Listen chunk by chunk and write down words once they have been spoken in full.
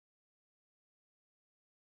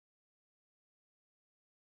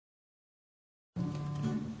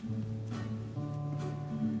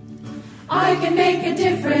I can make a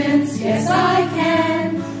difference, yes I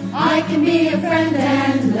can. I can be a friend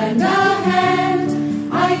and lend a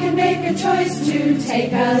hand. I can make a choice to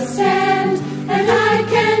take a stand, and I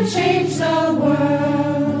can change the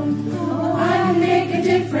world. I can make a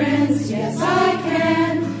difference, yes I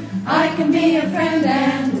can. I can be a friend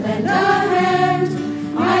and lend a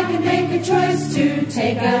hand. I can make a choice to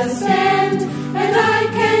take a stand, and I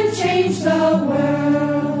can change the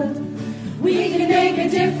world. We can make a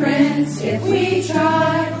difference if we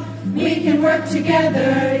try. We can work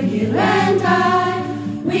together, you and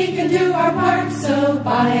I. We can do our part, so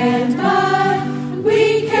by and by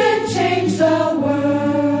we can change the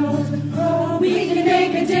world. We can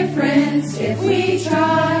make a difference if we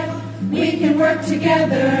try. We can work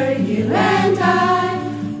together, you and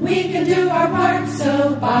I. We can do our part,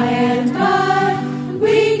 so by and by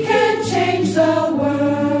we can change the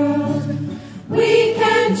world. We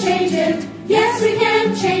can change it, yes we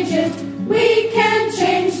can change it. We can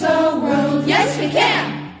change the world, yes we can.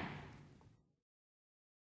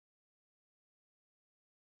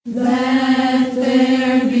 Let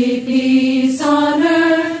there be peace on